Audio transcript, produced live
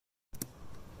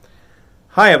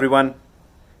Hi everyone,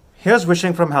 here's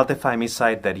wishing from HealthifyMe's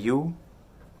side that you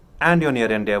and your near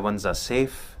and dear ones are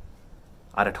safe,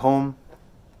 are at home,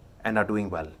 and are doing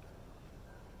well.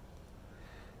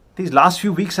 These last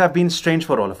few weeks have been strange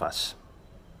for all of us,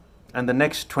 and the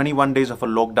next 21 days of a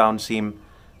lockdown seem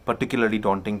particularly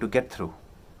daunting to get through.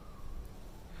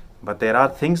 But there are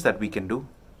things that we can do,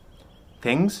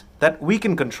 things that we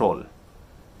can control,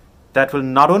 that will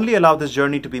not only allow this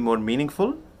journey to be more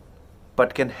meaningful,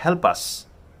 but can help us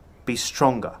be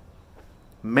stronger,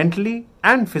 mentally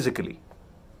and physically,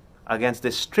 against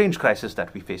this strange crisis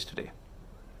that we face today.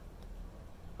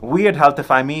 We at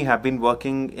HealthifyMe have been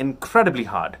working incredibly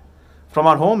hard from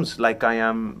our homes, like I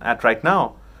am at right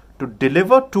now, to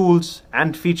deliver tools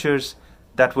and features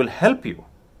that will help you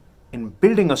in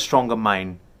building a stronger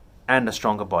mind and a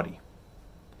stronger body.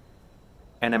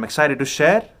 And I'm excited to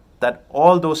share that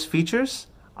all those features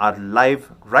are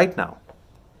live right now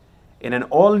in an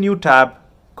all-new tab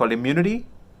called Immunity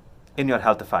in your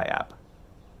Healthify app.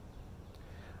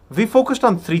 We focused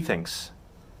on three things.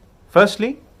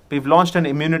 Firstly, we've launched an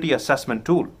immunity assessment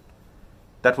tool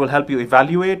that will help you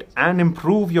evaluate and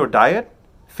improve your diet,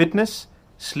 fitness,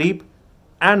 sleep,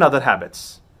 and other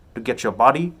habits to get your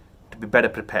body to be better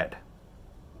prepared.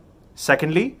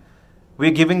 Secondly,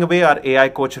 we're giving away our AI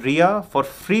coach Ria for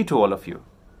free to all of you.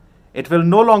 It will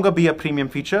no longer be a premium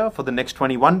feature for the next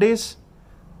 21 days.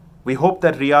 We hope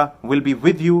that Ria will be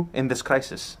with you in this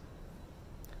crisis.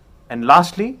 And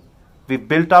lastly, we've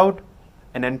built out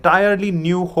an entirely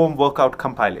new home workout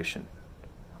compilation,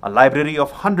 a library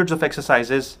of hundreds of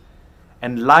exercises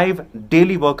and live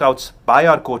daily workouts by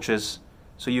our coaches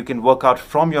so you can work out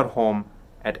from your home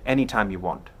at any time you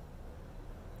want.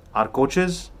 Our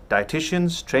coaches,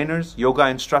 dietitians, trainers, yoga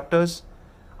instructors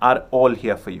are all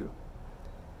here for you.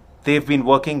 They've been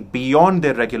working beyond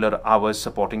their regular hours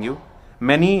supporting you,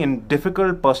 many in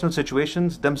difficult personal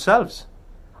situations themselves.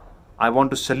 I want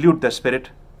to salute their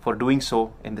spirit for doing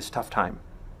so in this tough time.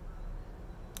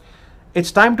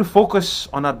 It's time to focus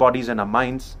on our bodies and our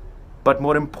minds, but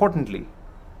more importantly,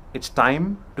 it's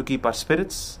time to keep our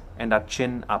spirits and our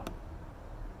chin up.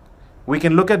 We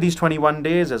can look at these 21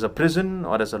 days as a prison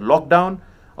or as a lockdown,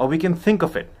 or we can think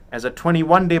of it as a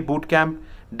 21-day boot camp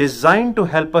designed to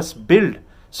help us build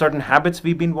certain habits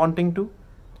we've been wanting to,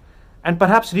 and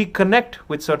perhaps reconnect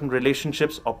with certain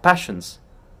relationships or passions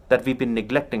that we've been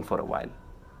neglecting for a while.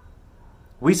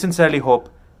 We sincerely hope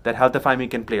that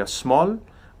HealthifyMe can play a small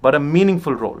but a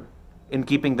meaningful role in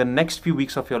keeping the next few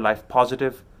weeks of your life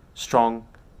positive, strong,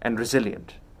 and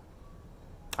resilient.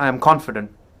 I am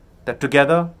confident that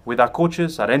together with our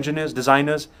coaches, our engineers,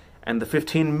 designers, and the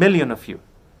 15 million of you,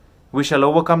 we shall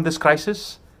overcome this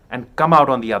crisis and come out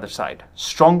on the other side,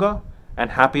 stronger and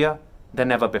happier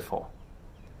than ever before.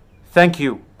 Thank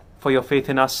you for your faith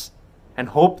in us and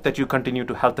hope that you continue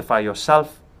to healthify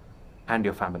yourself and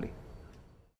your family.